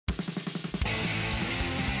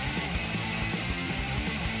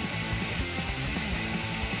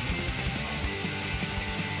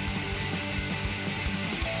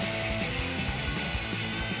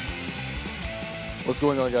What's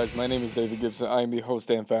going on, guys? My name is David Gibson. I am the host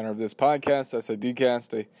and founder of this podcast,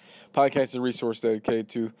 SIDcast, a podcast and resource dedicated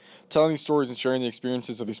to telling stories and sharing the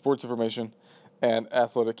experiences of the sports information and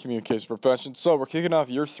athletic communication profession. So we're kicking off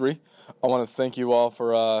year 3. I want to thank you all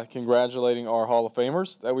for congratulating our Hall of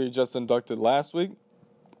Famers that we just inducted last week.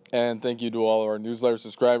 And thank you to all of our newsletter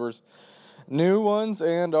subscribers, new ones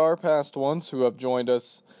and our past ones who have joined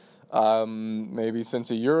us maybe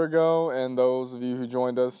since a year ago, and those of you who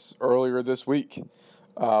joined us earlier this week.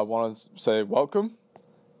 I want to say welcome.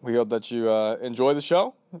 We hope that you enjoy the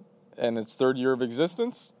show and its 3rd year of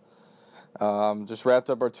existence. Just wrapped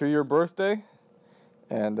up our 2-year birthday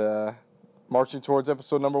and marching towards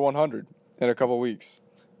episode number 100 in a couple weeks.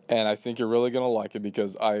 And I think you're really going to like it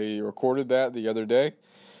because I recorded that the other day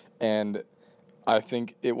and I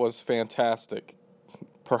think it was fantastic.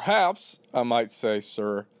 Perhaps, I might say,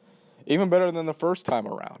 sir, even better than the first time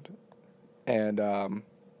around. And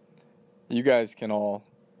you guys can all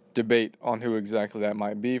debate on who exactly that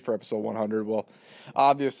might be for episode 100. Well,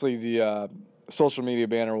 obviously the social media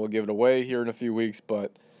banner will give it away here in a few weeks,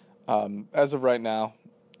 but as of right now,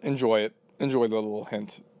 enjoy it. Enjoy the little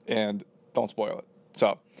hint, and don't spoil it.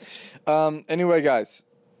 So, anyway, guys,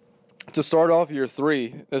 to start off year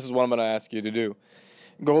 3, this is what I'm going to ask you to do.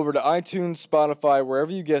 Go over to iTunes, Spotify,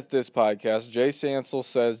 wherever you get this podcast. Jay Sansel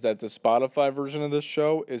says that the Spotify version of this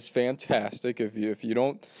show is fantastic. If you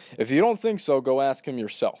don't think so, go ask him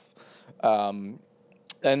yourself. And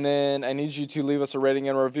then I need you to leave us a rating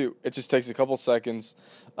and a review. It just takes a couple seconds.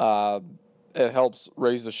 It helps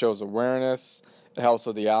raise the show's awareness. It helps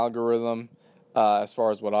with the algorithm as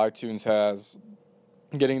far as what iTunes has,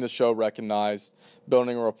 getting the show recognized,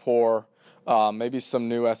 building a rapport. Maybe some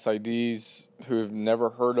new SIDs who've never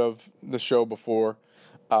heard of the show before.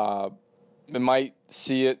 It might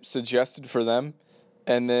see it suggested for them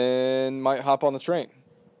and then might hop on the train.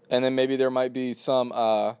 And then maybe there might be some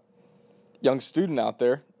young student out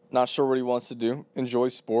there, not sure what he wants to do,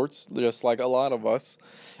 enjoys sports, just like a lot of us,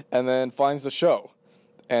 and then finds the show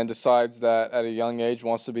and decides that at a young age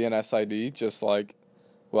wants to be an SID, just like,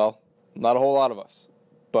 well, not a whole lot of us.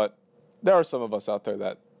 But there are some of us out there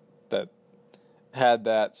that had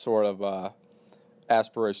that sort of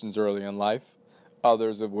aspirations early in life,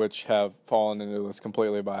 others of which have fallen into this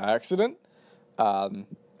completely by accident. And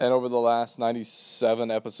over the last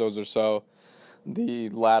 97 episodes or so, the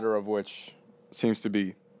latter of which seems to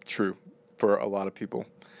be true for a lot of people.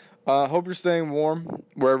 Hope you're staying warm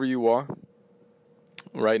wherever you are.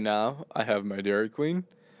 Right now, I have my Dairy Queen.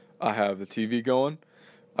 I have the TV going.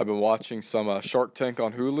 I've been watching some Shark Tank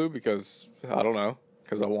on Hulu because I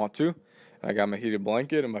want to. I got my heated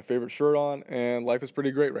blanket and my favorite shirt on, and life is pretty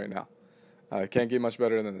great right now. I can't get much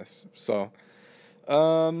better than this. So,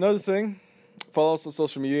 another thing, follow us on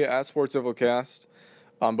social media at SportsInfoCast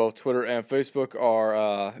on both Twitter and Facebook.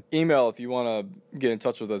 Our email, if you want to get in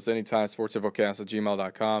touch with us anytime,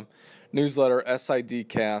 sportsinfocast@gmail.com. Newsletter,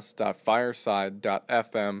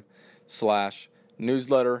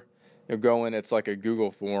 sidcast.fireside.fm/newsletter. You'll go in, it's like a Google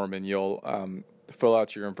form, and you'll fill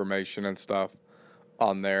out your information and stuff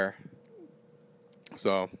on there.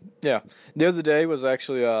 So, yeah. The other day was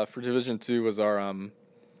actually, for Division II, was our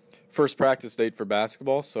first practice date for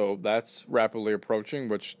basketball. So that's rapidly approaching,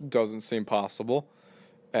 which doesn't seem possible.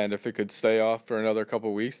 And if it could stay off for another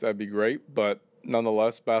couple weeks, that'd be great. But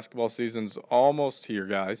nonetheless, basketball season's almost here,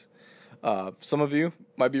 guys. Some of you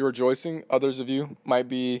might be rejoicing. Others of you might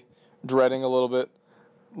be dreading a little bit.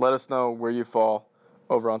 Let us know where you fall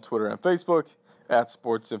over on Twitter and Facebook at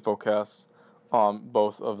SportsInfoCast. On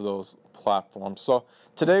both of those platforms. So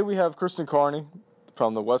today we have Kirsten Carney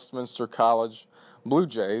from the Westminster College Blue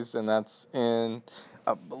Jays, and that's in,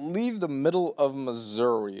 I believe, the middle of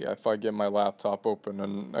Missouri, if I get my laptop open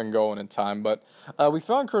and going in time. But we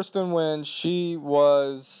found Kirsten when she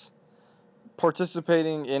was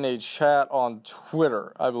participating in a chat on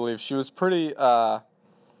Twitter, I believe. She was pretty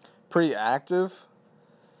active,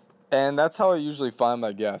 and that's how I usually find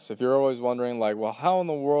my guests. If you're always wondering, like, well, how in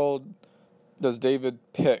the world does David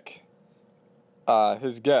pick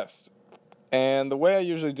his guest? And the way I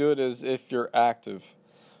usually do it is if you're active.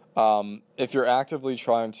 If you're actively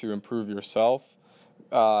trying to improve yourself,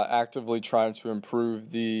 actively trying to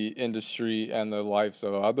improve the industry and the lives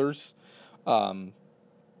of others,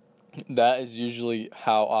 that is usually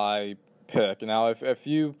how I pick. Now, if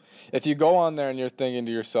you go on there and you're thinking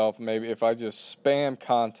to yourself, maybe if I just spam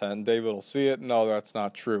content, David will see it. No, that's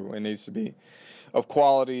not true. It needs to be of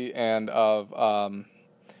quality and of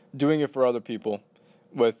doing it for other people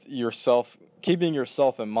with yourself, keeping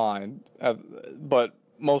yourself in mind, but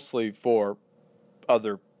mostly for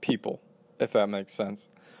other people, if that makes sense,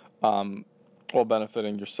 while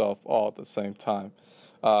benefiting yourself all at the same time.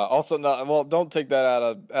 Also, not well. Don't take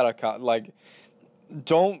that like.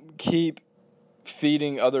 Don't keep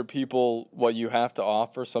feeding other people what you have to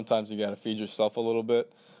offer. Sometimes you got to feed yourself a little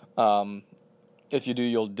bit. If you do,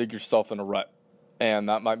 you'll dig yourself in a rut, and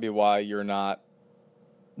that might be why you're not.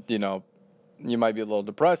 You might be a little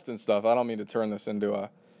depressed and stuff. I don't mean to turn this into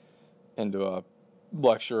a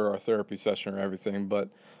lecture or a therapy session or everything, but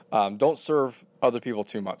don't serve other people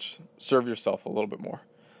too much. Serve yourself a little bit more.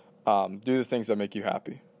 Do the things that make you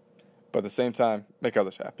happy, but at the same time, make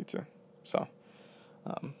others happy too. So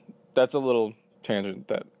that's a little tangent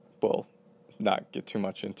that we'll not get too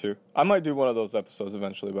much into. I might do one of those episodes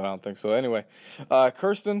eventually, but I don't think so. Anyway,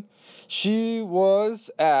 Kirsten, she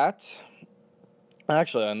was at...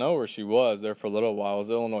 Actually, I know where she was there for a little while. It was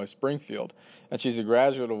Illinois Springfield, and she's a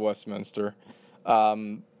graduate of Westminster.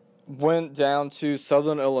 Went down to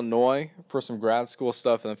Southern Illinois for some grad school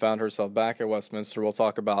stuff and then found herself back at Westminster. We'll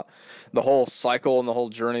talk about the whole cycle and the whole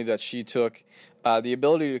journey that she took, the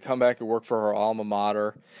ability to come back and work for her alma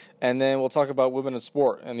mater, and then we'll talk about women in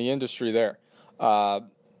sport and the industry there,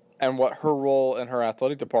 and what her role in her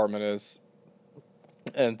athletic department is,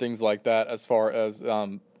 and things like that as far as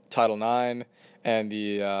Title IX and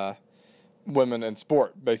the women in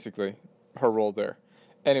sport, basically, her role there.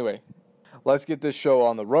 Anyway, let's get this show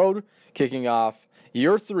on the road, kicking off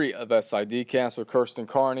year 3 of SIDcast with Kirsten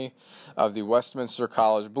Carney of the Westminster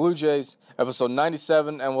College Blue Jays, episode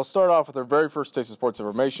 97, and we'll start off with our very first taste of sports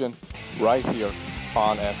information right here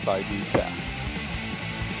on SIDcast.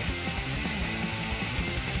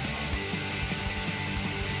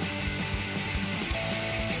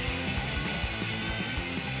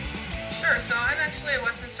 Sure. So I'm actually a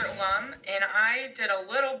Westminster alum, and I did a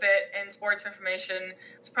little bit in sports information.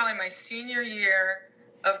 It's probably my senior year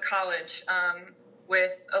of college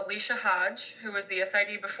with Alicia Hodge, who was the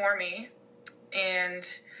SID before me. And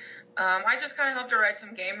I just kind of helped her write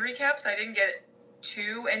some game recaps. I didn't get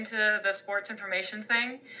too into the sports information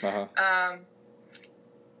thing. But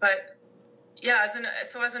yeah, as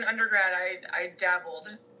an undergrad, I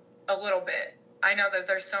dabbled a little bit. I know that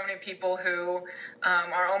there's so many people who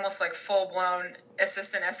are almost like full-blown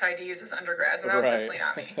assistant SIDs as undergrads, and that was definitely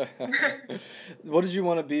not me. What did you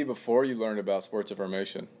want to be before you learned about sports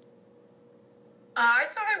information? I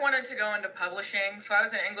thought I wanted to go into publishing, so I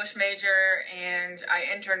was an English major, and I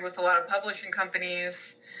interned with a lot of publishing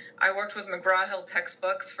companies. I worked with McGraw-Hill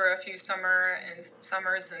textbooks for a few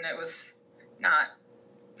summers, and it was not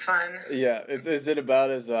fun. Yeah, is it about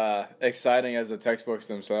as exciting as the textbooks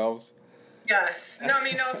themselves? Yes. No, I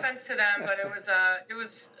mean, no offense to them, but it was a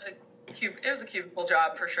cubicle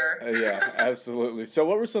job for sure. Yeah, absolutely. So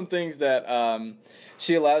what were some things that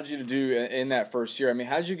she allowed you to do in that first year? I mean,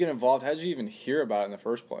 how did you get involved? How did you even hear about it in the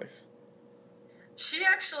first place? She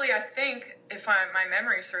actually, I think, if my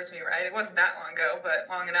memory serves me right, it wasn't that long ago, but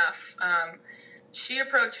long enough. She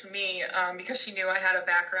approached me because she knew I had a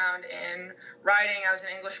background in writing. I was an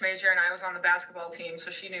English major, and I was on the basketball team,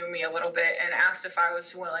 so she knew me a little bit and asked if I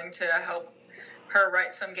was willing to help her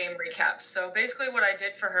write some game recaps. So basically what I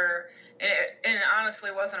did for her, and it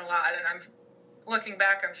honestly wasn't a lot, and I'm looking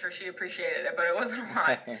back, I'm sure she appreciated it, but it wasn't a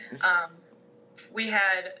lot. We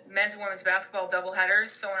had men's and women's basketball doubleheaders,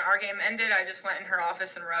 so when our game ended, I just went in her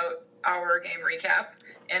office and wrote our game recap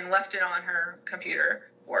and left it on her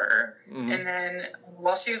computer for her. Mm-hmm. And then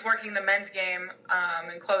while she was working the men's game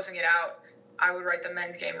and closing it out, I would write the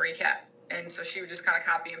men's game recap. And so she would just kind of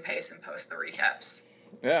copy and paste and post the recaps.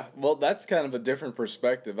 Yeah, well, that's kind of a different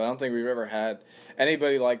perspective. I don't think we've ever had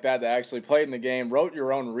anybody like that actually played in the game, wrote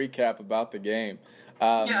your own recap about the game.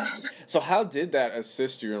 Yeah. So how did that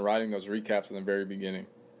assist you in writing those recaps in the very beginning?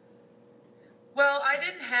 Well, I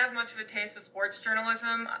didn't have much of a taste of sports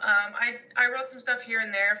journalism. I wrote some stuff here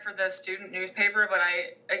and there for the student newspaper, but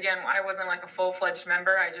I wasn't like a full-fledged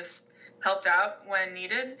member. I just helped out when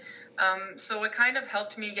needed. So it kind of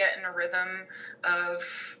helped me get in a rhythm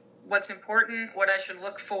of what's important, what I should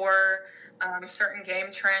look for, certain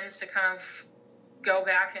game trends to kind of go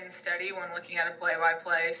back and study when looking at a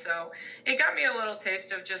play-by-play. So it got me a little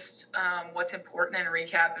taste of just what's important in a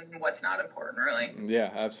recap and what's not important, really.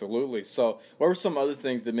 Yeah, absolutely. So what were some other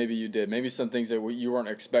things that maybe you did? Maybe some things that you weren't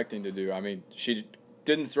expecting to do? I mean, she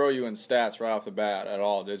didn't throw you in stats right off the bat at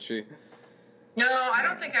all, did she? No, I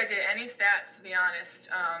don't think I did any stats, to be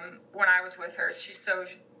honest, when I was with her.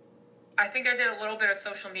 I think I did a little bit of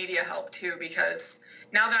social media help, too, because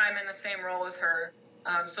now that I'm in the same role as her,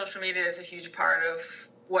 social media is a huge part of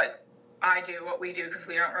what I do, what we do, because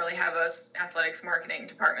we don't really have a athletics marketing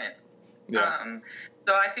department. Yeah.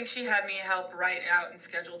 So I think she had me help write out and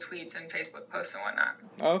schedule tweets and Facebook posts and whatnot.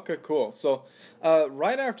 Okay, cool. So,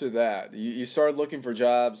 right after that, you started looking for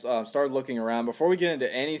jobs, started looking around. Before we get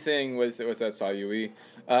into anything with SIUE,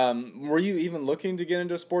 were you even looking to get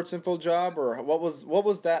into a sports info job, or what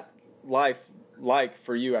was that life like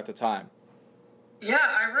for you at the time? Yeah,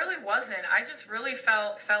 I really wasn't. I just really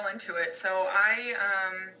fell into it. So I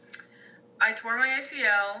tore my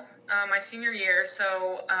ACL my senior year,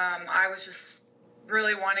 so I was just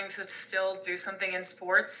really wanting to still do something in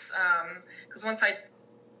sports, because once it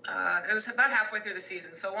was about halfway through the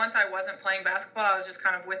season, so once I wasn't playing basketball, I was just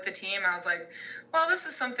kind of with the team. I was like, well, this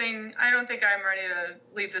is something, I don't think I'm ready to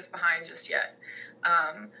leave this behind just yet.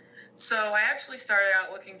 So I actually started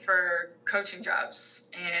out looking for coaching jobs,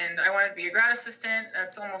 and I wanted to be a grad assistant.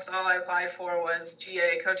 That's almost all I applied for was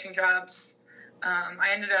GA coaching jobs.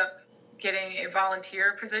 I ended up getting a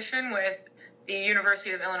volunteer position with the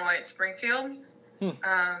University of Illinois at Springfield. And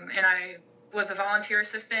I was a volunteer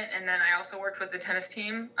assistant, and then I also worked with the tennis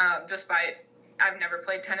team. I've never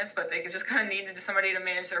played tennis, but they just kind of needed somebody to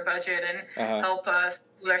manage their budget and help us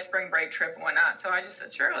with their spring break trip and whatnot. So I just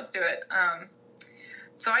said, sure, let's do it.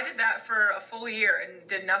 So I did that for a full year and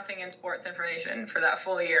did nothing in sports information for that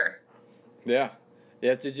full year. Yeah.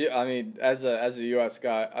 Did you? I mean, as a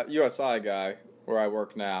USI guy, where I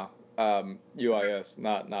work now. UIS,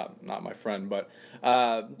 not my friend, but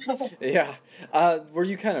yeah. Were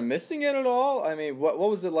you kind of missing it at all? I mean, what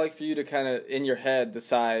was it like for you to kind of in your head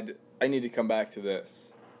decide I need to come back to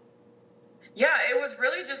this? Yeah, it was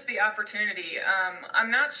really just the opportunity.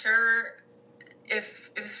 I'm not sure if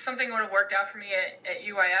something would have worked out for me at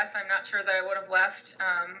UIS. I'm not sure that I would have left.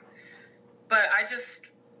 But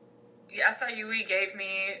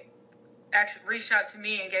SIUE actually reached out to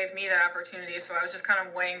me and gave me that opportunity, so I was just kind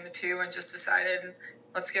of weighing the two and just decided,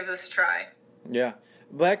 let's give this a try. Yeah.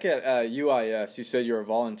 Back at UIS, you said you were a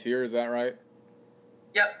volunteer, is that right?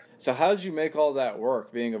 Yep. So how did you make all that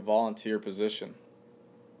work, being a volunteer position?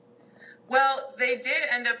 Well, they did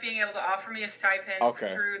end up being able to offer me a stipend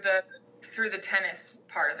through the tennis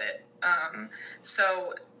part of it.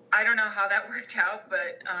 So I don't know how that worked out,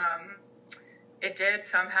 but it did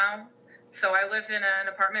somehow. So I lived in an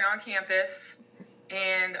apartment on campus,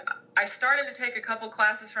 and I started to take a couple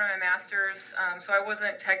classes for my master's. So I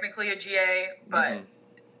wasn't technically a GA, but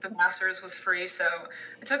the master's was free. So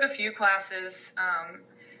I took a few classes,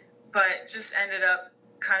 but just ended up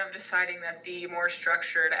kind of deciding that the more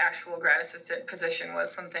structured actual grad assistant position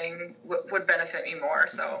was something would benefit me more.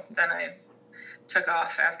 So then I took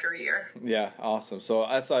off after a year. Yeah, awesome. So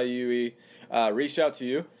SIUE reached out to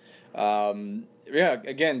you. Yeah,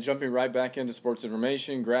 again, jumping right back into sports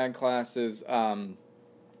information, grad classes,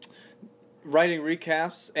 writing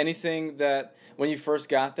recaps, anything that when you first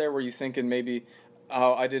got there, were you thinking maybe,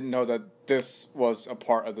 oh, I didn't know that this was a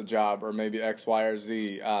part of the job, or maybe X, Y, or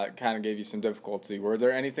Z kind of gave you some difficulty? Were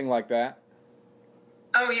there anything like that?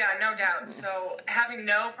 Oh, yeah, no doubt. So having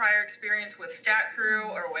no prior experience with StatCrew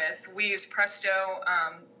or we use Presto,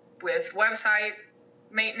 with website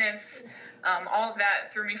maintenance, all of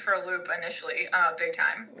that threw me for a loop initially, big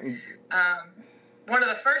time. One of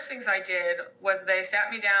the first things I did was they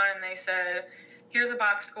sat me down and they said, here's a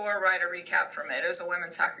box score, write a recap from it. It was a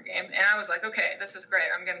women's soccer game. And I was like, okay, this is great.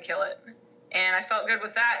 I'm going to kill it. And I felt good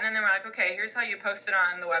with that. And then they were like, okay, here's how you post it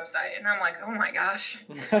on the website. And I'm like, oh my gosh.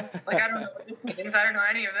 I don't know what this means. I don't know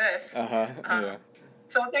any of this. Yeah.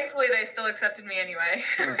 So thankfully they still accepted me anyway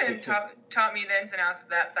and taught me the ins and outs of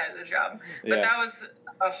that side of the job. But that was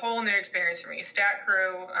a whole new experience for me.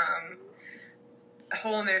 StatCrew, a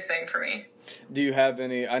whole new thing for me. Do you have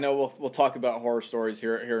any? I know we'll talk about horror stories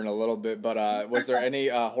here in a little bit, but was there any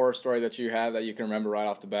horror story that you have that you can remember right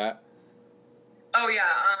off the bat? Oh yeah,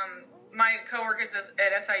 my coworkers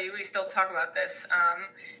at SIU still talk about this.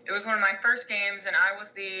 It was one of my first games, and I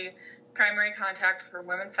was the primary contact for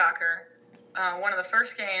women's soccer. One of the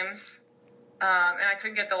first games, and I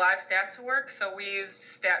couldn't get the live stats to work, so we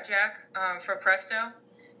used StatJack for Presto.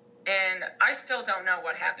 And I still don't know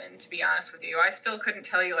what happened, to be honest with you. I still couldn't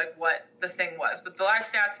tell you what the thing was, but the live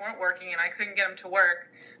stats weren't working, and I couldn't get them to work.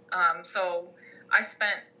 So I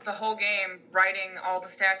spent the whole game writing all the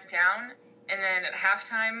stats down, and then at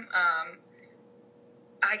halftime,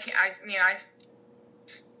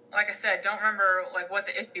 like I said, don't remember what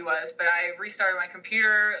the issue was, but I restarted my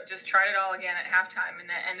computer, just tried it all again at halftime, and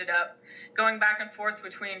then ended up going back and forth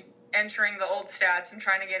between entering the old stats and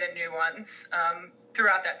trying to get in new ones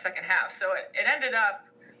throughout that second half. So it ended up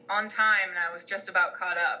on time, and I was just about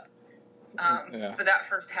caught up. But that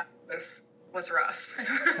first half was rough.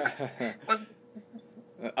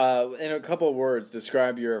 In a couple of words,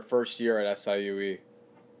 describe your first year at SIUE.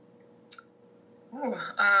 Ooh,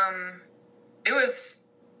 it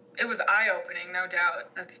was eye-opening, no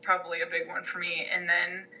doubt. That's probably a big one for me. And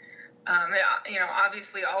then, it,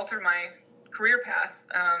 obviously altered my career path.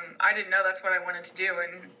 I didn't know that's what I wanted to do,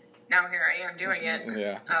 and now here I am doing it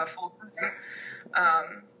full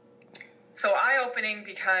time. So eye-opening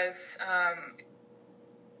because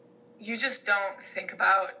you just don't think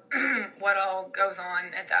about what all goes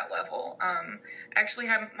on at that level. Actually,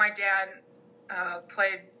 my dad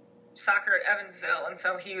played soccer at Evansville, and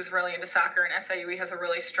so he was really into soccer, and SIUE has a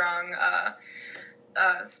really strong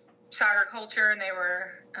soccer culture, and they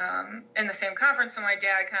were in the same conference, so my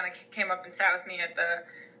dad kind of came up and sat with me at the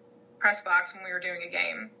press box when we were doing a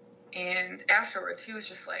game, and afterwards he was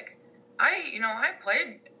just like, I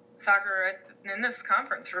played soccer in this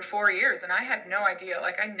conference for 4 years, and I had no idea.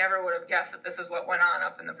 Like, I never would have guessed that this is what went on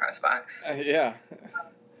up in the press box. Yeah.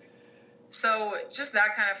 So just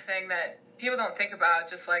that kind of thing that people don't think about,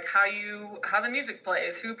 just like how the music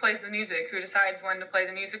plays, who plays the music, who decides when to play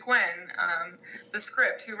the music when, the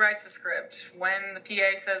script, who writes the script, when the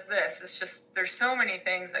PA says this. It's just, there's so many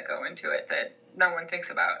things that go into it that no one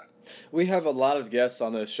thinks about. We have a lot of guests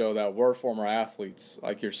on this show that were former athletes,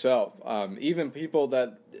 like yourself. Even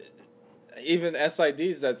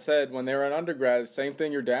SIDs that said when they were an undergrad, same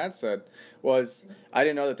thing your dad said, was, I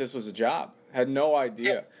didn't know that this was a job. Had no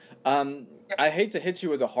idea. I hate to hit you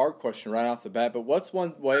with a hard question right off the bat, but what's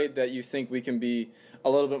one way that you think we can be a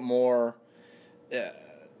little bit more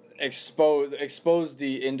expose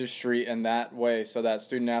the industry in that way so that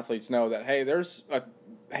student athletes know that, hey, there's a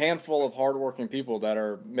handful of hardworking people that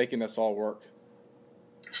are making this all work?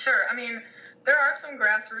 Sure. I mean, there are some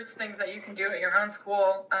grassroots things that you can do at your own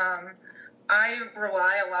school. I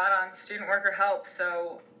rely a lot on student worker help,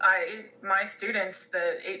 so my students,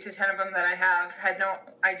 the 8 to 10 of them that I have, had no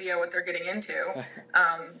idea what they're getting into,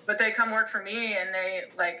 but they come work for me, and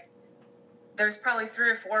there's probably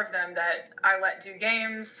 3 or 4 of them that I let do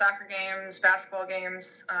games, soccer games, basketball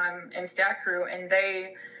games, and stat crew, and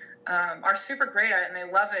they are super great at it, and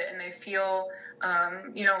they love it, and they feel,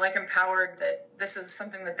 empowered that this is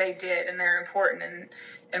something that they did, and they're important,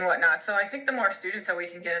 and whatnot. So I think the more students that we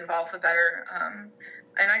can get involved, the better.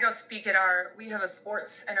 And I go speak at we have a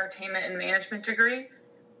sports entertainment and management degree,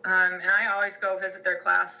 and I always go visit their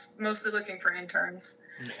class, mostly looking for interns,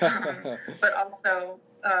 but also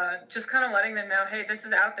just kind of letting them know, hey, this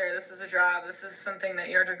is out there, this is a job, this is something that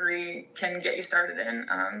your degree can get you started in.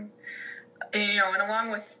 And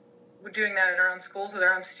along with doing that at our own schools with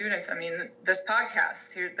our own students, I mean, this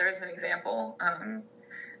podcast, there's an example.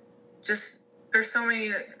 There's so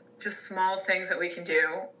many just small things that we can do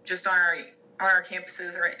just on our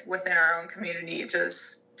campuses or within our own community,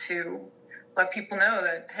 just to let people know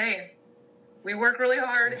that, hey, we work really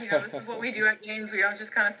hard. This is what we do at games. We don't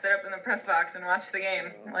just kind of sit up in the press box and watch the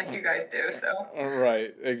game like you guys do. So.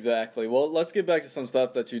 Right, exactly. Well, let's get back to some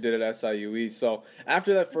stuff that you did at SIUE. So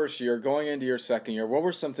after that first year, going into your second year, what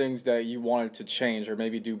were some things that you wanted to change or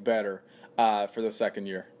maybe do better for the second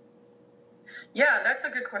year? Yeah, that's a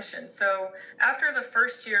good question. So after the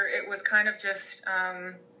first year, it was kind of just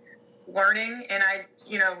learning, and I,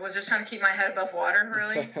 was just trying to keep my head above water,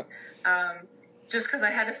 really. Just because I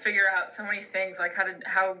had to figure out so many things, like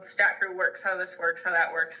how stat crew works, how this works, how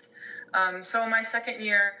that works. So my second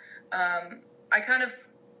year, I kind of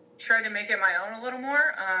tried to make it my own a little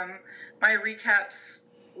more. My recaps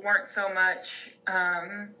weren't so much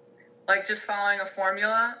like just following a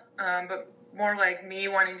formula, but more like me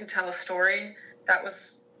wanting to tell a story. That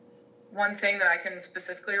was one thing that I can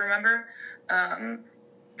specifically remember.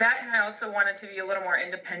 That, and I also wanted to be a little more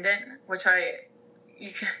independent, which you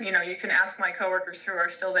can ask my coworkers who are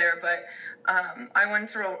still there, but I wanted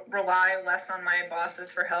to rely less on my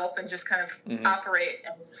bosses for help and just kind of operate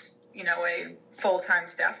as, a full-time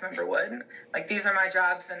staff member would. Like, these are my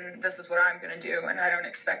jobs and this is what I'm going to do, and I don't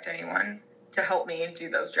expect anyone to help me do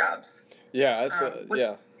those jobs. Yeah,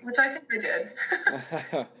 which I think they did.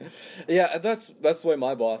 Yeah, that's the way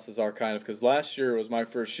my bosses are, kind of, because last year was my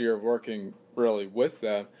first year of working really with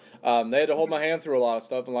them. They had to hold my hand through a lot of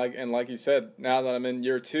stuff, and like you said, now that I'm in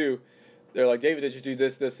year 2, they're like, David, did you do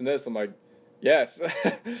this, this, and this? I'm like, yes.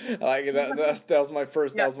 That was my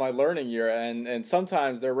first, that was my learning year, and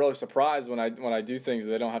sometimes they're really surprised when I do things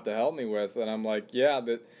that they don't have to help me with, and I'm like, yeah,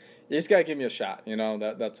 but you just gotta give me a shot,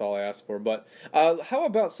 that's all I ask for. But how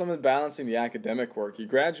about some of balancing the academic work? You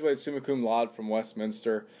graduated summa cum laude from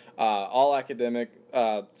Westminster, all academic,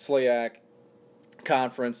 SLAAC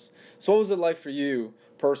conference. So what was it like for you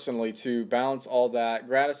personally to balance all that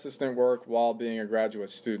grad assistant work while being a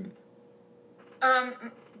graduate student?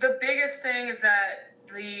 The biggest thing is that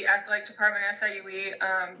the athletic department at SIUE,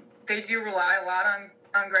 they do rely a lot on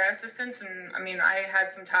grad assistants, and I mean, I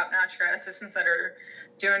had some top-notch grad assistants that are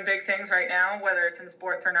doing big things right now, whether it's in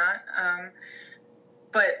sports or not.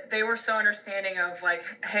 But they were so understanding of like,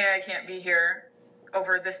 hey, I can't be here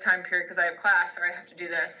over this time period because I have class, or I have to do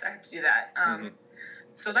this, I have to do that.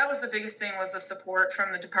 So that was the biggest thing, was the support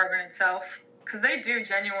from the department itself, because they do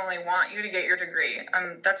genuinely want you to get your degree.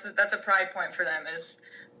 That's a pride point for them, is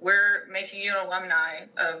we're making you an alumni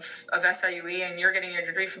of SIUE, and you're getting your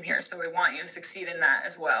degree from here, so we want you to succeed in that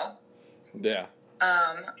as well. Yeah.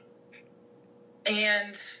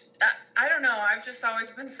 And I don't know, I've just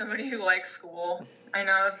always been somebody who likes school. I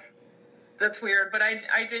know that's weird, but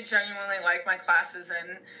I did genuinely like my classes,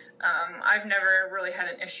 and I've never really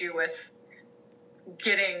had an issue with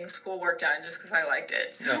getting schoolwork done just because I liked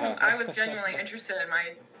it. So I was genuinely interested in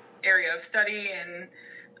my area of study, and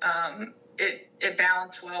it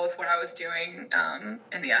balanced well with what I was doing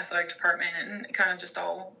in the athletic department, and it kind of just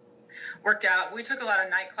all worked out. We took a lot of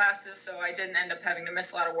night classes, so I didn't end up having to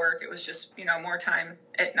miss a lot of work. It was just, more time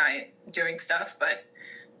at night doing stuff, but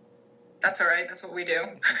that's all right. That's what we do.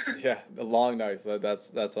 Yeah, the long nights.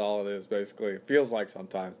 That's all it is, basically. It feels like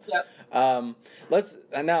sometimes. Yep.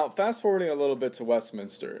 Now fast forwarding a little bit to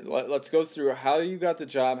Westminster. Let's go through how you got the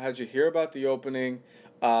job. How'd you hear about the opening?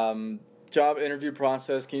 Job interview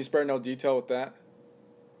process. Can you spare no detail with that?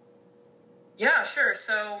 Yeah, sure.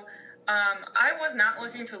 So I was not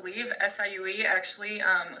looking to leave SIUE, actually.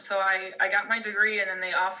 So I got my degree, and then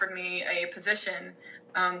they offered me a position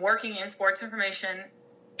working in sports information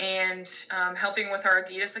and helping with our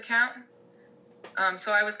Adidas account.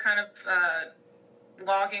 So I was kind of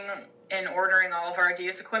logging and ordering all of our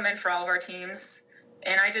Adidas equipment for all of our teams.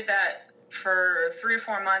 And I did that for 3 or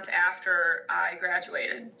 4 months after I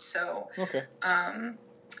graduated. So, okay.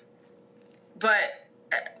 But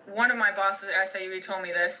one of my bosses at SIUE told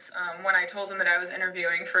me this when I told him that I was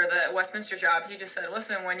interviewing for the Westminster job. He just said,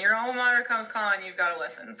 listen, when your alma mater comes calling, you've got to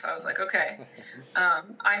listen. So I was like, okay.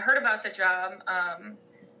 I heard about the job.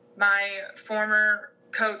 My former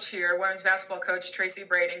coach here, women's basketball coach Tracy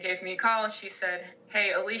Braden, gave me a call, and she said,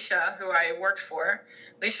 hey, Alicia, who I worked for,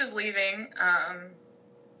 Alicia's leaving.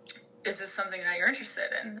 Is this something that you're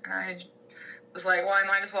interested in? And I was like, well, I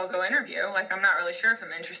might as well go interview. Like, I'm not really sure if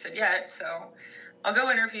I'm interested yet, so I'll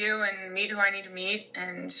go interview and meet who I need to meet.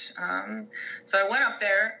 And so I went up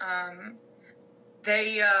there.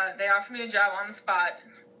 They offered me a job on the spot.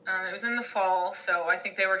 It was in the fall, so I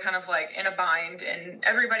think they were kind of like in a bind, and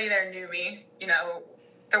everybody there knew me.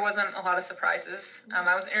 There wasn't a lot of surprises.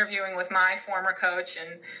 I was interviewing with my former coach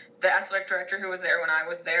and the athletic director who was there when I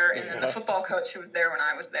was there, and then the football coach who was there when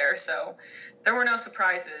I was there. So there were no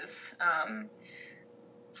surprises.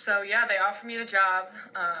 So yeah, they offered me the job.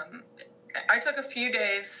 I took a few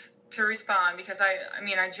days to respond because I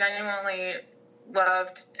genuinely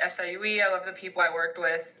loved SIUE. I loved the people I worked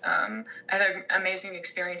with. I had an amazing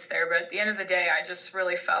experience there, but at the end of the day, I just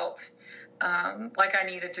really felt like I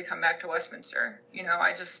needed to come back to Westminster.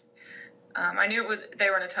 I knew they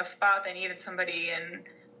were in a tough spot. They needed somebody, and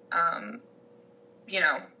I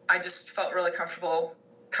just felt really comfortable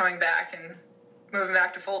coming back and moving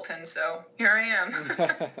back to Fulton. So here I am.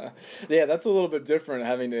 Yeah, that's a little bit different,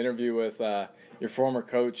 having to interview with your former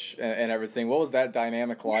coach and everything. What was that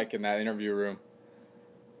dynamic like in that interview room?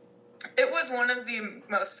 It was one of the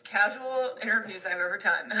most casual interviews I've ever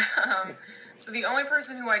done. So the only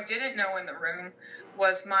person who I didn't know in the room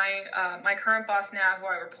was my current boss now, who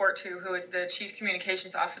I report to, who is the Chief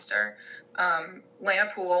Communications Officer, Lana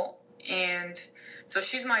Poole. And so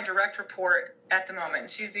she's my direct report at the moment.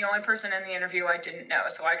 She's the only person in the interview I didn't know.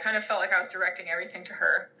 So I kind of felt like I was directing everything to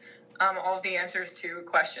her, all of the answers to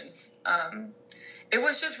questions. It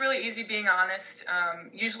was just really easy being honest.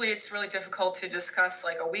 Usually it's really difficult to discuss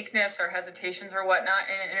like a weakness or hesitations or whatnot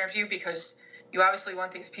in an interview, because you obviously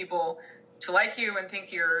want these people to like you and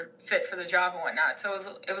think you're fit for the job and whatnot. So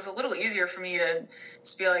it was a little easier for me to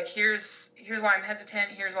just be like, here's why I'm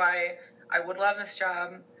hesitant. Here's why I would love this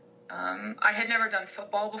job. I had never done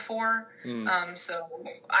football before. So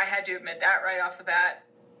I had to admit that right off the bat.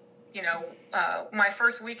 My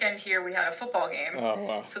first weekend here, we had a football game. Oh,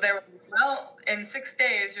 wow. So they were, well, in 6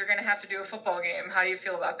 days, you're going to have to do a football game. How do you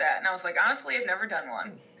feel about that? And I was like, honestly, I've never done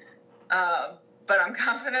one. But I'm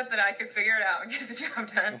confident that I could figure it out and get the job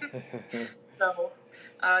done. So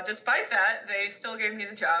despite that, they still gave me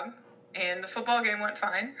the job, and the football game went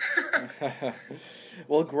fine.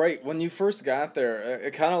 Well, great. When you first got there,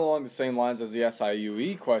 kind of along the same lines as the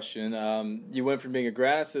SIUE question, you went from being a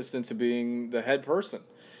grad assistant to being the head person.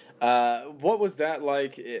 What was that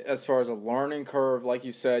like as far as a learning curve? Like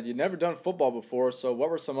you said, you'd never done football before, so what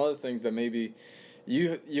were some other things that maybe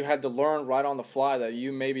you had to learn right on the fly that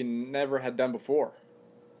you maybe never had done before?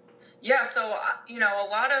 Yeah, so, a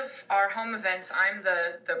lot of our home events, I'm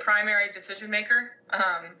the primary decision maker.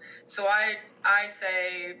 So I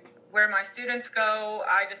say where my students go.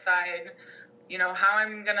 I decide, how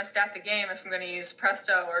I'm going to stat the game, if I'm going to use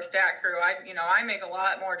Presto or Stat Crew. I make a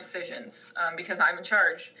lot more decisions because I'm in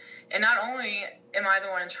charge. And not only am I the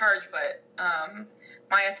one in charge, but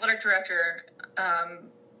my athletic director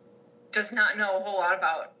does not know a whole lot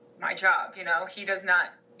about my job.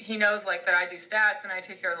 He knows that I do stats and I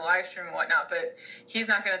take care of the live stream and whatnot, but he's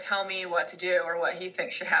not going to tell me what to do or what he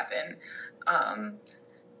thinks should happen.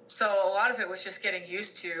 So a lot of it was just getting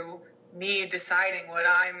used to me deciding what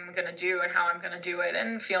I'm going to do and how I'm going to do it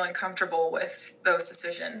and feeling comfortable with those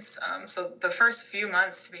decisions. So the first few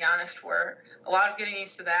months, to be honest, were a lot of getting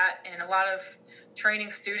used to that and a lot of training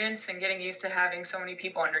students and getting used to having so many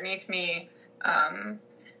people underneath me,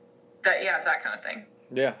 that kind of thing.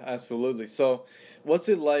 Yeah, absolutely. So what's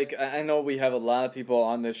it like? I know we have a lot of people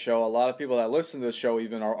on this show. A lot of people that listen to the show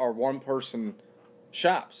even are one-person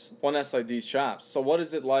shops, one SID shops. So what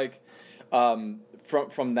is it like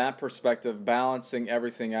from that perspective, balancing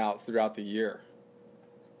everything out throughout the year?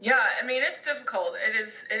 Yeah, it's difficult. It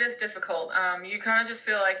is difficult. You kind of just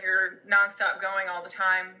feel like you're nonstop going all the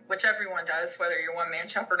time, which everyone does, whether you're one-man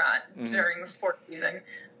shop or not, during the sport season.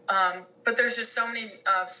 But there's just so many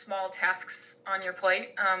small tasks on your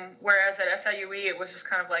plate, whereas at SIUE it was just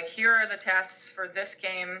kind of like, here are the tasks for this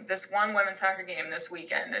game, this one women's soccer game this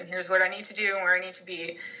weekend, and here's what I need to do and where I need to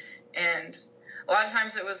be. And a lot of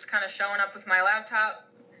times it was kind of showing up with my laptop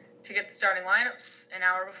to get the starting lineups an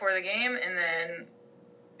hour before the game, and then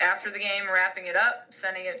after the game, wrapping it up,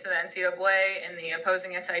 sending it to the NCAA and the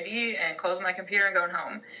opposing SID, and closing my computer and going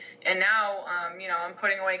home. And now, I'm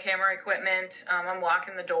putting away camera equipment. I'm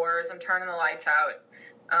locking the doors. I'm turning the lights out.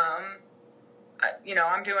 I'm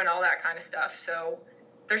doing all that kind of stuff. So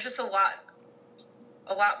there's just a lot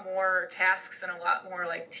more tasks and a lot more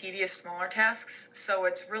tedious, smaller tasks. So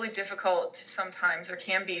it's really difficult sometimes, or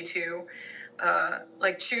can be, to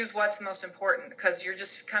choose what's the most important, because you're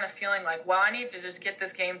just kind of feeling like, well, I need to just get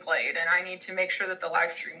this game played, and I need to make sure that the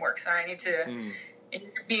live stream works, and I need to, and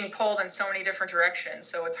you're being pulled in so many different directions.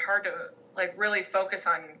 So it's hard to really focus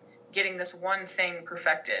on getting this one thing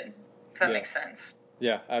perfected, if that makes sense.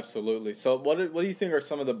 Yeah, absolutely. So what do you think are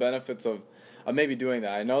some of the benefits of maybe doing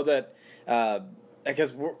that? I know that,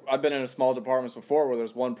 because I've been in a small departments before where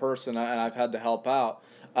there's one person and I've had to help out,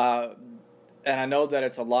 and I know that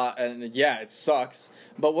it's a lot, and it sucks.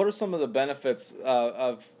 But what are some of the benefits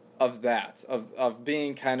of that, of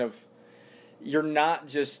being kind of, you're not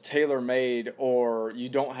just tailor-made, or you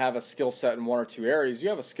don't have a skill set in one or two areas. You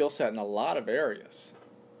have a skill set in a lot of areas.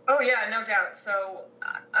 Oh, yeah, no doubt. So,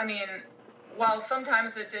 while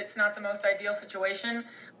sometimes it's not the most ideal situation,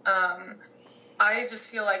 I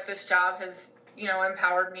just feel like this job has,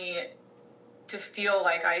 empowered me to feel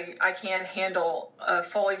like I can handle a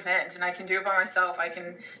full event, and I can do it by myself. I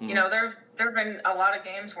can, there have been a lot of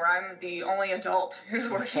games where I'm the only adult who's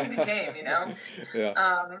working the game,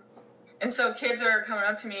 Yeah. And so kids are coming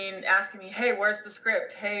up to me and asking me, hey, where's the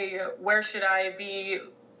script? Hey, where should I be,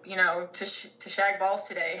 to shag balls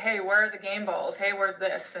today? Hey, where are the game balls? Hey, where's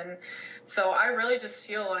this? And so I really just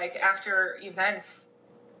feel like after events,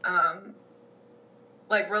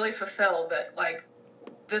 really fulfilled that,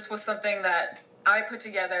 this was something that I put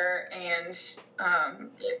together, and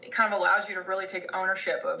it kind of allows you to really take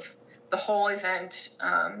ownership of the whole event,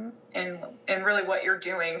 and really what you're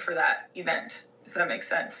doing for that event, if that makes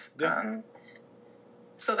sense. Yeah.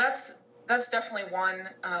 So that's definitely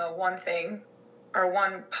one thing, or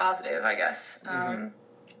one positive, I guess.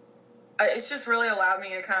 It's just really allowed me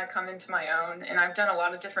to kind of come into my own, and I've done a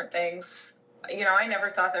lot of different things. I never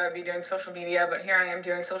thought that I'd be doing social media, but here I am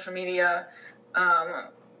doing social media.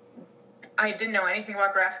 I didn't know anything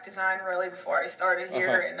about graphic design really before I started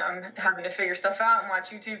here, and I'm having to figure stuff out and watch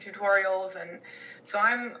YouTube tutorials, and so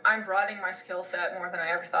I'm broadening my skill set more than I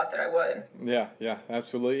ever thought that I would. Yeah,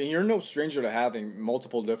 absolutely. And you're no stranger to having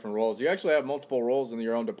multiple different roles. You actually have multiple roles in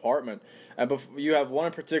your own department, and you have one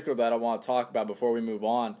in particular that I want to talk about before we move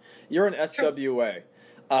on. You're an SWA.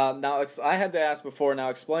 Now, I had to ask before. Now,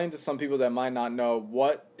 explain to some people that might not know,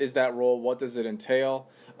 what is that role? What does it entail?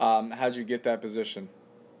 How'd you get that position?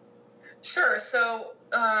 Sure. So,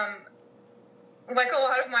 like a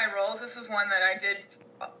lot of my roles, this is one that I did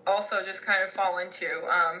also just kind of fall into.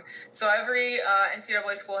 So every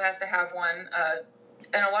NCAA school has to have one,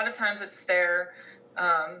 and a lot of times it's their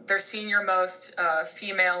senior most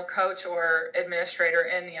female coach or administrator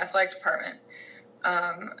in the athletic department.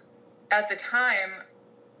 At the time,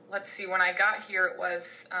 let's see, when I got here, it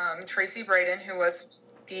was Tracy Braden, who was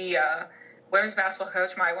the women's basketball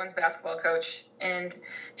coach, my women's basketball coach, and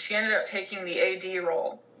she ended up taking the AD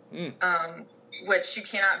role, which you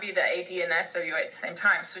cannot be the AD and the SWA at the same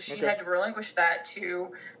time. So she had to relinquish that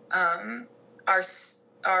to our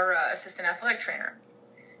assistant athletic trainer.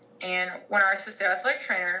 And when our assistant athletic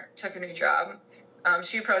trainer took a new job,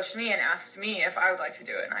 she approached me and asked me if I would like to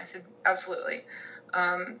do it. And I said, absolutely.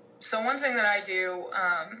 So one thing that I do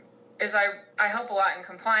is I help a lot in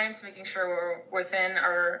compliance, making sure we're within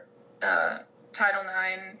our Title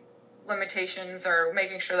IX limitations, or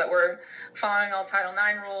making sure that we're following all Title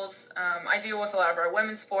IX rules. I deal with a lot of our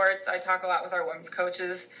women's sports. I talk a lot with our women's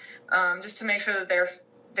coaches, just to make sure that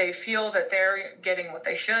they feel that they're getting what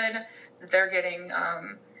they should, that they're getting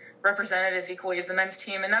represented as equally as the men's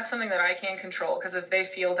team. And that's something that I can control, because if they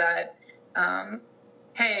feel that,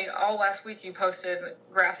 hey, all last week you posted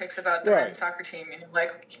graphics about the men's soccer team,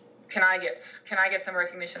 like, can I get some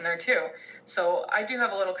recognition there too? So I do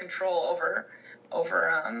have a little control over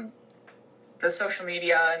the social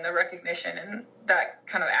media and the recognition and that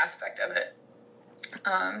kind of aspect of it.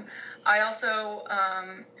 I also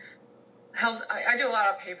I do a lot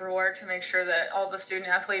of paperwork to make sure that all the student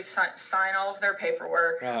athletes sign all of their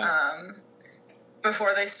paperwork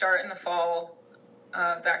before they start in the fall,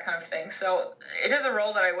 that kind of thing. So it is a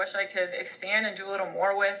role that I wish I could expand and do a little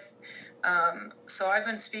more with. So I've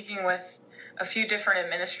been speaking with a few different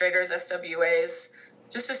administrators, SWAs,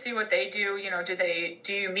 just to see what they do.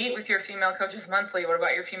 Do you meet with your female coaches monthly? What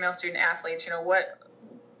about your female student athletes?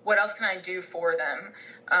 What else can I do for them?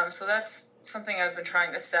 So that's something I've been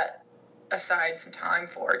trying to set aside some time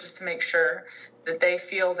for, just to make sure that they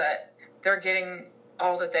feel that they're getting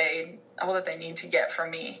all that they need to get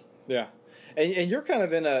from me. Yeah. And you're kind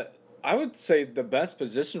of in I would say, the best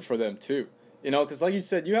position for them too. Because like you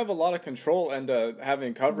said, you have a lot of control and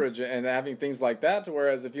having coverage and having things like that.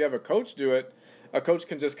 Whereas if you have a coach do it, a coach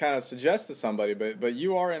can just kind of suggest to somebody. But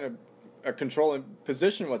you are in a controlling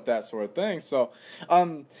position with that sort of thing. So,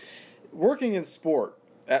 working in sport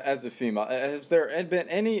as a female, has there been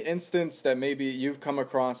any instance that maybe you've come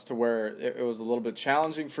across to where it was a little bit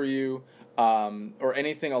challenging for you, or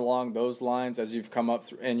anything along those lines as you've come up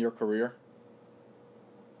in your career?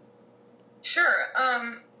 Sure.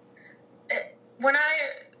 When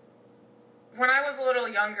I was a little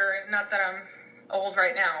younger, not that I'm old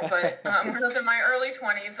right now, but when I was in my early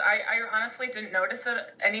 20s, I honestly didn't notice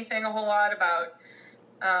anything a whole lot about,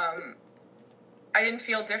 I didn't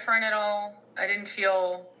feel different at all. I didn't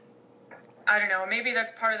feel, I don't know, maybe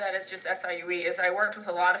that's part of that is just SIUE, is I worked with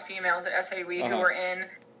a lot of females at SIUE who were in,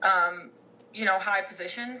 high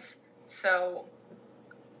positions. So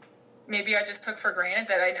maybe I just took for granted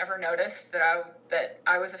that I never noticed that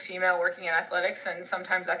I was a female working in athletics, and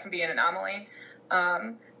sometimes that can be an anomaly.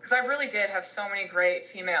 Because I really did have so many great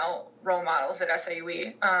female role models at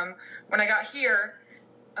SIUE. When I got here,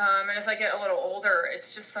 and as I get a little older,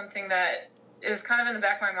 it's just something that is kind of in the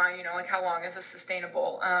back of my mind, like how long is this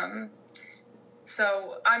sustainable?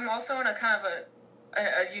 So I'm also in a kind of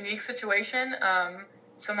a unique situation.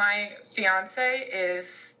 So my fiance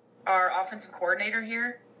is our offensive coordinator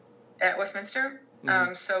here at Westminster.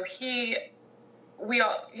 So we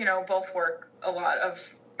all, both work a lot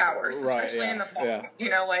of hours, especially in the fall. Yeah.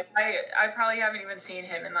 I probably haven't even seen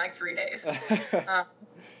him in 3 days.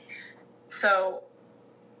 So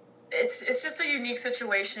it's just a unique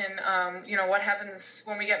situation. What happens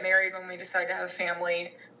when we get married, when we decide to have a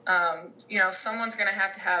family, someone's going to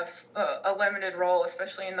have a limited role,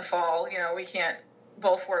 especially in the fall. We can't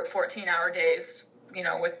both work 14-hour days,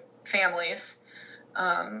 with families.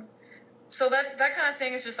 So that kind of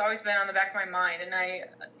thing has just always been on the back of my mind. And I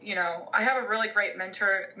have a really great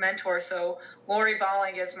mentor. So Lori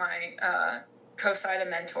Balling is my co-sida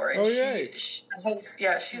mentor. And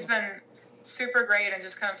she's been super great, and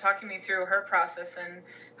just kind of talking me through her process and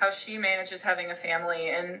how she manages having a family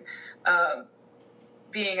and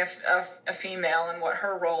being a female, and what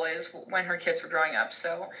her role is when her kids were growing up.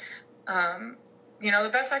 So, the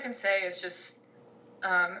best I can say is just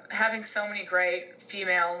having so many great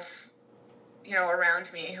females,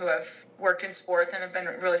 around me who have worked in sports and have been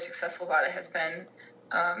really successful about it has been,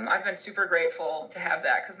 I've been super grateful to have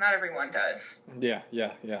that, because not everyone does. Yeah,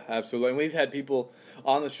 absolutely. And we've had people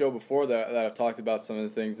on the show before that have talked about some of the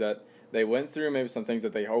things that they went through, maybe some things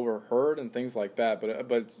that they overheard and things like that. But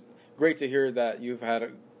it's great to hear that you've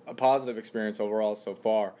had a positive experience overall so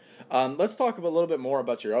far. Let's talk a little bit more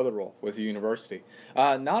about your other role with the university.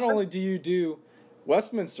 Not only do you do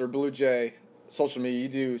Westminster Blue Jay social media, you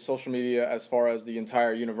do social media as far as the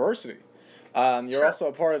entire university. You're also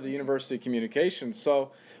a part of the university communications.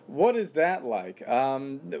 So what is that like?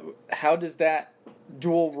 How does that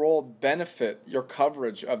dual role benefit your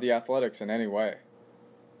coverage of the athletics in any way?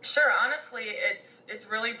 Sure. Honestly, it's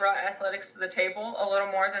really brought athletics to the table a little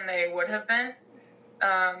more than they would have been.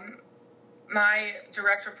 My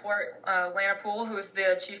direct report, Lana Poole, who's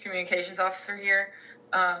the chief communications officer here,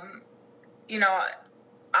 you know,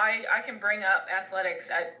 I can bring up athletics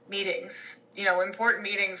at meetings, you know, important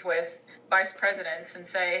meetings with vice presidents and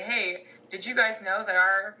say, hey, did you guys know that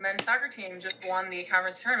our men's soccer team just won the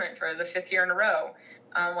conference tournament for the 5th year in a row?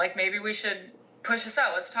 Like, maybe we should push this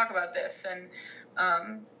out. Let's talk about this. And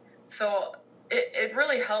so it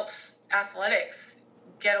really helps athletics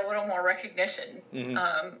get a little more recognition.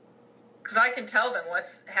 Because I can tell them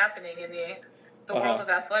what's happening in the world of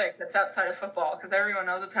athletics that's outside of football, because everyone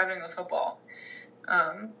knows what's happening with football.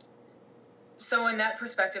 So in that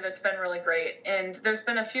perspective, it's been really great. And there's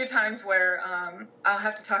been a few times where I'll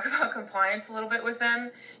have to talk about compliance a little bit with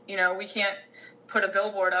them. You know, we can't put a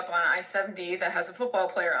billboard up on I-70 that has a football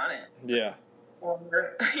player on it. Yeah.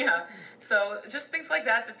 Or, yeah. So just things like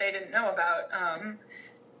that they didn't know about.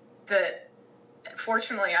 That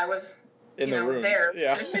fortunately I was in the room. There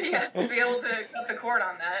yeah. to be able to cut the cord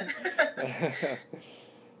on that.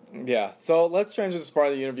 Yeah, so let's transition to this part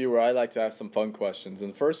of the interview where I like to ask some fun questions.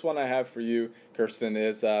 And the first one I have for you, Kirsten,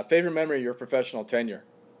 is favorite memory of your professional tenure?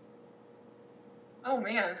 Oh,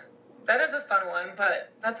 man. That is a fun one,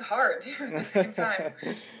 but that's hard, too, at the same time.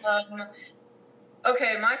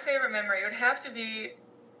 Okay, my favorite memory would have to be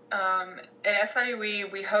at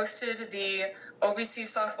SIUE, we hosted the OBC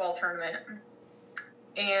softball tournament.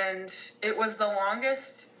 And it was the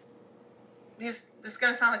longest... This is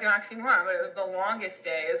going to sound like an oxymoron, but it was the longest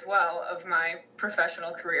day as well of my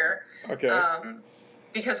professional career. Okay.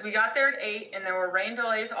 Because we got there at 8, and there were rain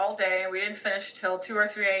delays all day, and we didn't finish till 2 or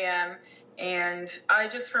 3 a.m. And I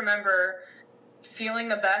just remember feeling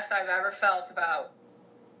the best I've ever felt about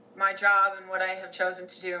my job and what I have chosen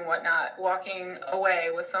to do and whatnot, walking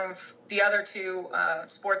away with some of the other 2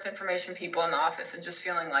 sports information people in the office and just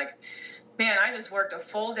feeling like, man, I just worked a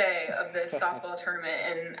full day of this softball tournament,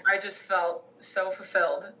 and I just felt so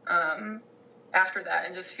fulfilled after that,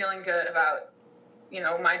 and just feeling good about,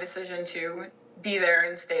 my decision to be there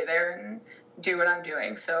and stay there and do what I'm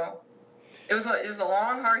doing. So it was a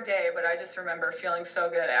long, hard day, but I just remember feeling so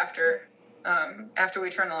good after we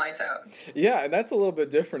turned the lights out. Yeah, and that's a little bit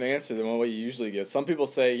different answer than what you usually get. Some people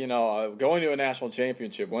say, going to a national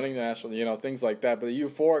championship, winning the national, things like that. But the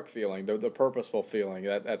euphoric feeling, the purposeful feeling,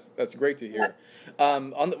 that's great to hear.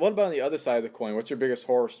 What about on the other side of the coin? What's your biggest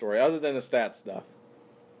horror story, other than the stat stuff?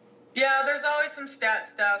 Yeah, there's always some stat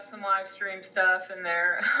stuff, some live stream stuff in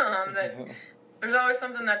there. There's always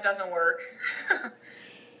something that doesn't work.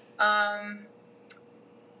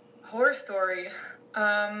 Horror story.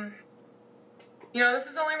 This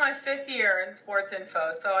is only my 5th year in sports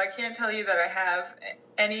info, so I can't tell you that I have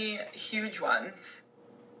any huge ones.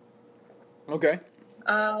 Okay.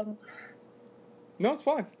 No, it's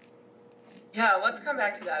fine. Yeah, let's come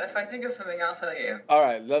back to that. If I think of something, I'll tell you. All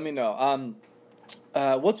right, let me know.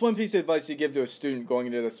 What's one piece of advice you give to a student going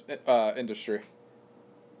into this industry?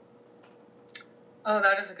 Oh,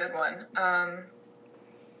 that is a good one.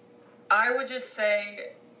 I would just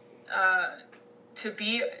say to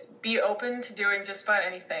be open to doing just about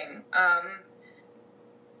anything.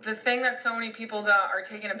 The thing that so many people are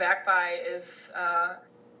taken aback by is,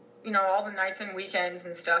 all the nights and weekends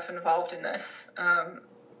and stuff involved in this.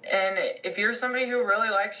 And if you're somebody who really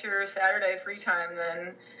likes your Saturday free time,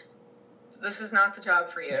 then this is not the job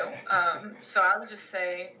for you. So I would just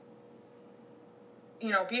say,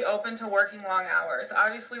 be open to working long hours.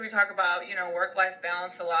 Obviously, we talk about, work-life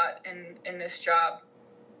balance a lot in this job.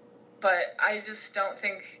 But I just don't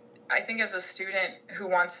think, I think as a student who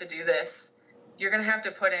wants to do this, you're going to have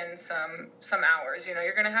to put in some hours.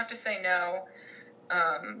 You're going to have to say no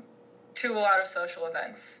to a lot of social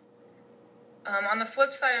events. On the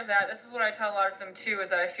flip side of that, this is what I tell a lot of them too, is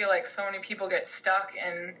that I feel like so many people get stuck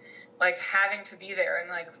in like having to be there, and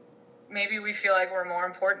like maybe we feel like we're more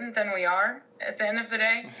important than we are at the end of the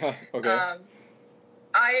day. Okay.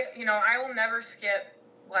 I will never skip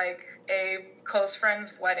like a close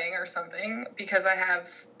friend's wedding or something because I have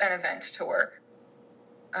an event to work.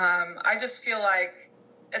 I just feel like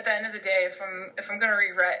at the end of the day, if I'm going to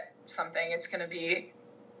regret something, it's going to be,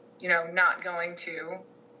 not going to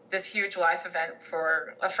this huge life event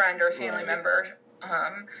for a friend or a family member,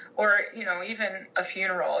 or, even a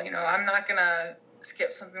funeral. I'm not going to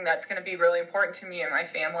skip something that's going to be really important to me and my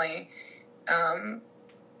family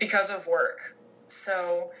because of work.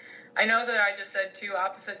 So I know that I just said 2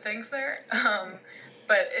 opposite things there,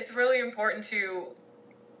 but it's really important to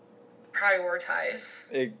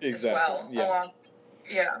prioritize exactly. as well,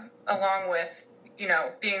 along with,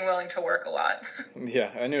 being willing to work a lot.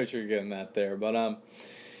 Yeah, I knew what you were getting at there. But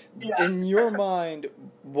Yeah. in your mind,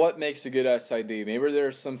 what makes a good SID? Maybe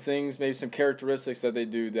there's some things, maybe some characteristics that they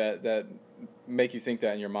do that make you think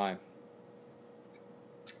that in your mind.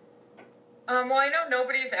 Well, I know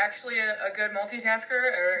nobody's actually a good multitasker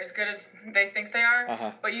or as good as they think they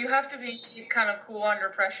are, but you have to be kind of cool under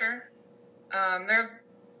pressure.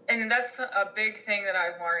 And that's a big thing that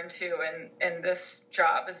I've learned too in this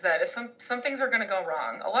job, is that if some things are going to go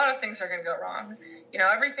wrong. A lot of things are going to go wrong.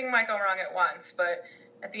 Everything might go wrong at once, but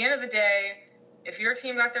at the end of the day, if your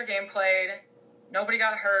team got their game played, nobody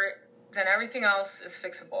got hurt, then everything else is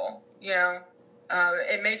fixable.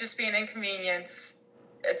 It may just be an inconvenience.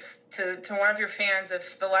 It's to one of your fans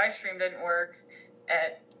if the live stream didn't work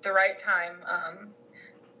at the right time.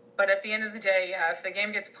 But at the end of the day, yeah, if the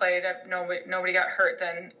game gets played, nobody got hurt,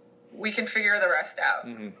 then we can figure the rest out.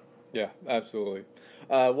 Mm-hmm. Yeah, absolutely.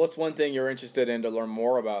 What's one thing you're interested in to learn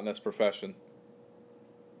more about in this profession?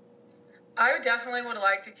 I definitely would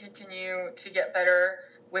like to continue to get better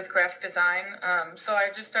with graphic design. So I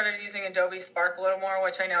just started using Adobe Spark a little more,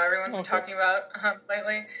 which I know everyone's been talking about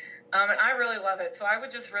lately. And I really love it. So I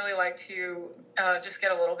would just really like to just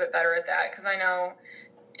get a little bit better at that, because I know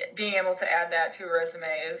being able to add that to a resume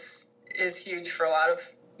is huge for a lot of,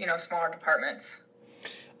 smaller departments.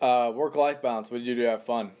 Work-life balance. What did you do to have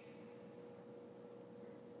fun?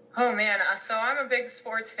 Oh, man. So I'm a big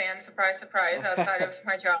sports fan, surprise, surprise, outside of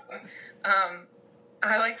my job.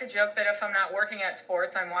 I like to joke that if I'm not working at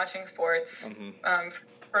sports, I'm watching sports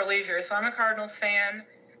for leisure. So I'm a Cardinals fan.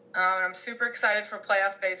 I'm super excited for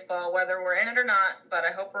playoff baseball, whether we're in it or not, but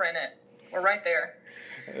I hope we're in it. We're right there.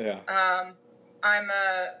 Yeah. I'm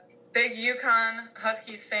a big UConn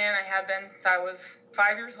Huskies fan. I have been since I was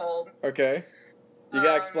 5 years old. Okay. You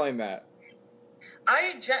got to explain that.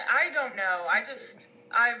 I don't know. I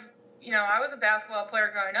was a basketball player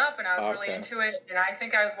growing up, and I was really into it. And I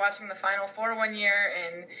think I was watching the Final Four one year,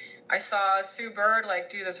 and I saw Sue Bird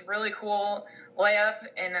do this really cool layup,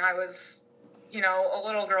 and I was, a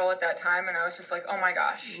little girl at that time, and I was just like, oh my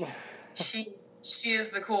gosh, she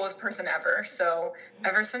is the coolest person ever. So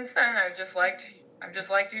ever since then, I've just liked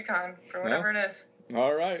UConn for whatever it is.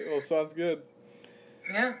 All right. Well, sounds good.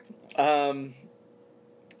 Yeah.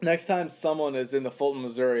 Next time someone is in the Fulton,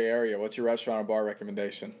 Missouri area, what's your restaurant or bar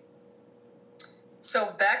recommendation?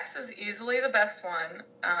 So Beck's is easily the best one.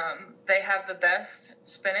 They have the best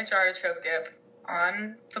spinach artichoke dip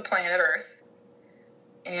on the planet Earth.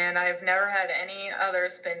 And I've never had any other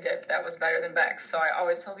spin dip that was better than Beck's. So I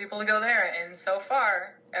always tell people to go there. And so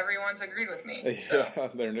far, everyone's agreed with me. So.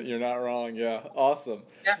 Yeah, you're not wrong. Yeah, awesome.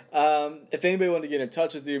 Yeah. If anybody wanted to get in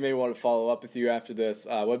touch with you, maybe want to follow up with you after this,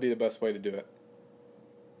 what would be the best way to do it?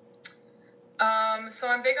 So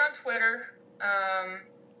I'm big on Twitter.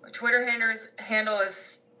 My Twitter handle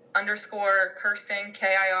is _ Kirsten,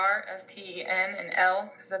 Kirsten, and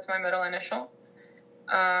L, because that's my middle initial.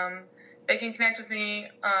 They can connect with me. You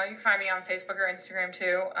can find me on Facebook or Instagram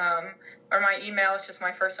too. Or my email is just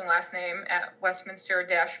my first and last name at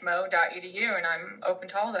westminster-mo.edu, and I'm open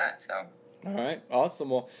to all that. So. All right,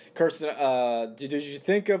 awesome. Well, Kirsten, did you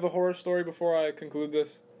think of a horror story before I conclude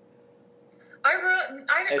this?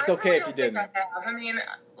 It's okay really if you didn't. I have. I mean,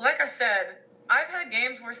 like I said, I've had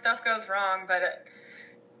games where stuff goes wrong, but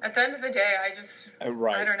at the end of the day, I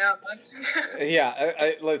don't know.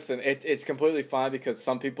 Yeah, listen, it's completely fine, because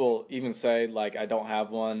some people even say, I don't have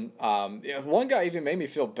one. One guy even made me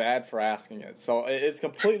feel bad for asking it, so it's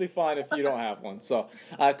completely fine if you don't have one. So,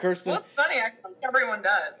 Kirsten... Well, it's funny. I think everyone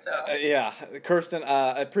does, so... yeah, Kirsten,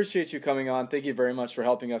 I appreciate you coming on. Thank you very much for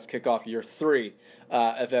helping us kick off year 3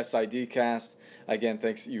 of SIDcast. Again,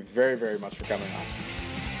 thanks you very, very much for coming on.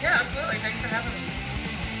 Yeah, absolutely. Thanks for having me.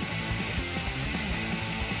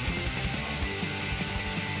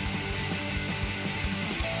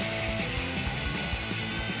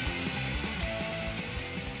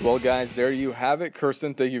 Well, guys, there you have it.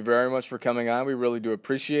 Kirsten, thank you very much for coming on. We really do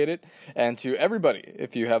appreciate it. And to everybody,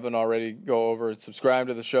 if you haven't already, go over and subscribe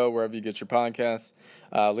to the show wherever you get your podcasts.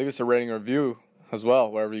 Leave us a rating or review as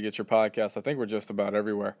well, wherever you get your podcasts. I think we're just about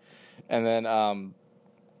everywhere. And then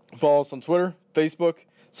follow us on Twitter, Facebook.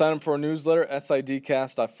 Sign up for our newsletter,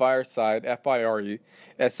 sidcast.fireside,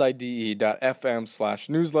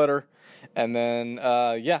 FIRESIDE.fm/newsletter. And then,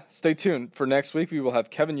 stay tuned. For next week, we will have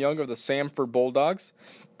Kevin Young of the Samford Bulldogs.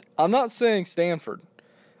 I'm not saying Stanford.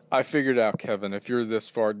 I figured out, Kevin, if you're this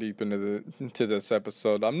far deep into this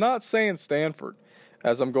episode, I'm not saying Stanford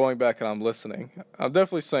as I'm going back and I'm listening. I'm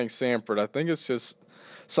definitely saying Samford. I think it's just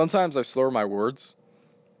sometimes I slur my words,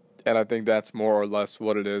 and I think that's more or less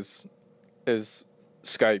what it is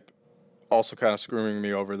Skype also kind of screwing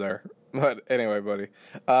me over there. But anyway, buddy.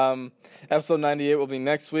 Episode 98 will be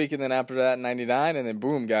next week, and then after that, 99, and then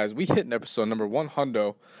boom, guys, we hit episode number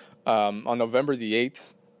 100 on November the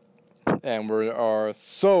 8th, and we are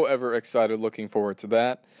so ever excited, looking forward to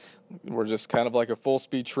that. We're just kind of like a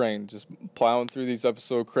full-speed train, just plowing through these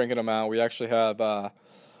episodes, cranking them out. We actually have, all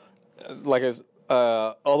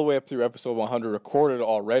the way up through episode 100 recorded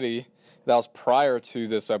already. That was prior to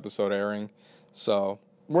this episode airing. So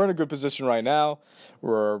we're in a good position right now.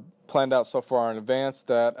 We're planned out so far in advance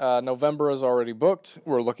that November is already booked.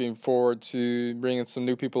 We're looking forward to bringing some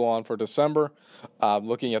new people on for December,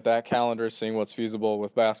 looking at that calendar, seeing what's feasible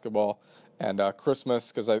with basketball and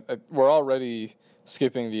Christmas, because we're already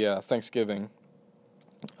skipping the Thanksgiving.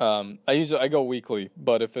 I go weekly,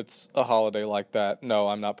 but if it's a holiday like that, no,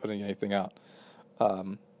 I'm not putting anything out.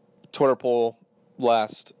 Twitter poll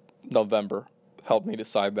last November helped me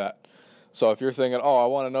decide that. So if you're thinking, I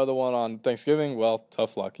want another one on Thanksgiving, well,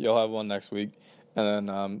 tough luck. You'll have one next week. And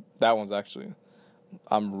then that one's actually,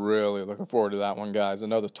 I'm really looking forward to that one, guys.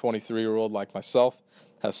 Another 23-year-old like myself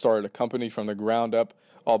has started a company from the ground up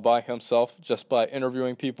all by himself, just by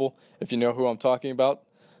interviewing people. If you know who I'm talking about,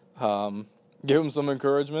 give him some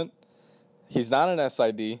encouragement. He's not an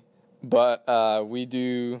SID, but we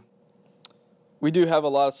do have a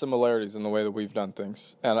lot of similarities in the way that we've done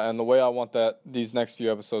things. And the way I want these next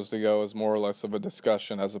few episodes to go is more or less of a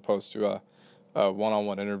discussion as opposed to a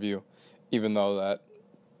one-on-one interview, even though that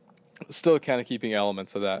still kind of keeping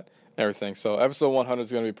elements of that and everything. So episode 100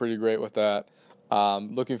 is going to be pretty great with that.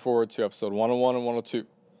 Looking forward to episode 101 and 102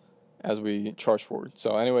 as we charge forward.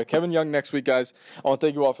 So anyway, Kevin Young next week, guys. I want to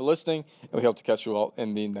thank you all for listening, and we hope to catch you all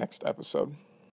in the next episode.